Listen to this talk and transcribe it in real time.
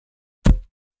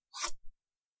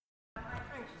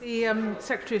The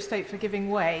Secretary of State for giving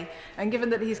way, and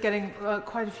given that he's getting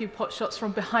quite a few pot shots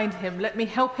from behind him, let me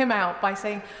help him out by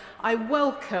saying I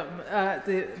welcome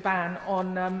the ban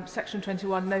on Section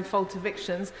 21 no-fault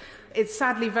evictions. It's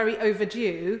sadly very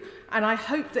overdue, and I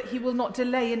hope that he will not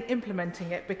delay in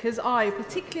implementing it, because I,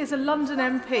 particularly as a London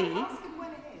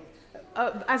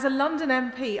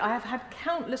MP, I have had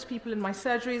countless people in my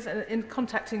surgeries and in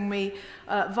contacting me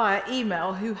via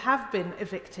email who have been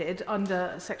evicted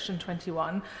under Section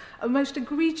 21. A most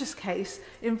egregious case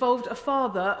involved a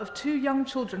father of 2 young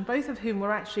children, both of whom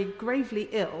were actually gravely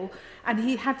ill, and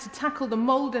he had to tackle the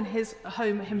mould in his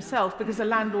home himself because the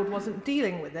landlord wasn't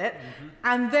dealing with it,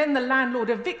 and then the landlord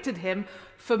evicted him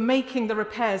for making the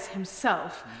repairs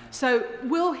himself. So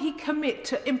will he commit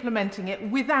to implementing it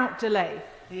without delay?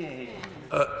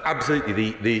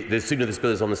 Absolutely. The sooner this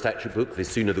bill is on the statute book, the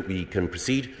sooner that we can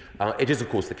proceed. It is, of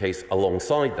course, the case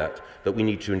alongside that we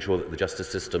need to ensure that the justice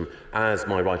system, as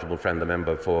my right honourable friend, the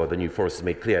member for the New Forest, has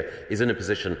made clear, is in a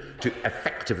position to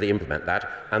effectively implement that.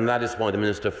 And that is why the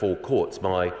Minister for Courts,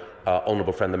 my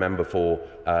honourable friend, the member for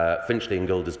Finchley and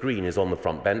Golders Green, is on the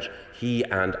front bench. He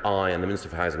and I and the Minister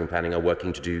for Housing and Planning are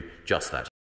working to do just that.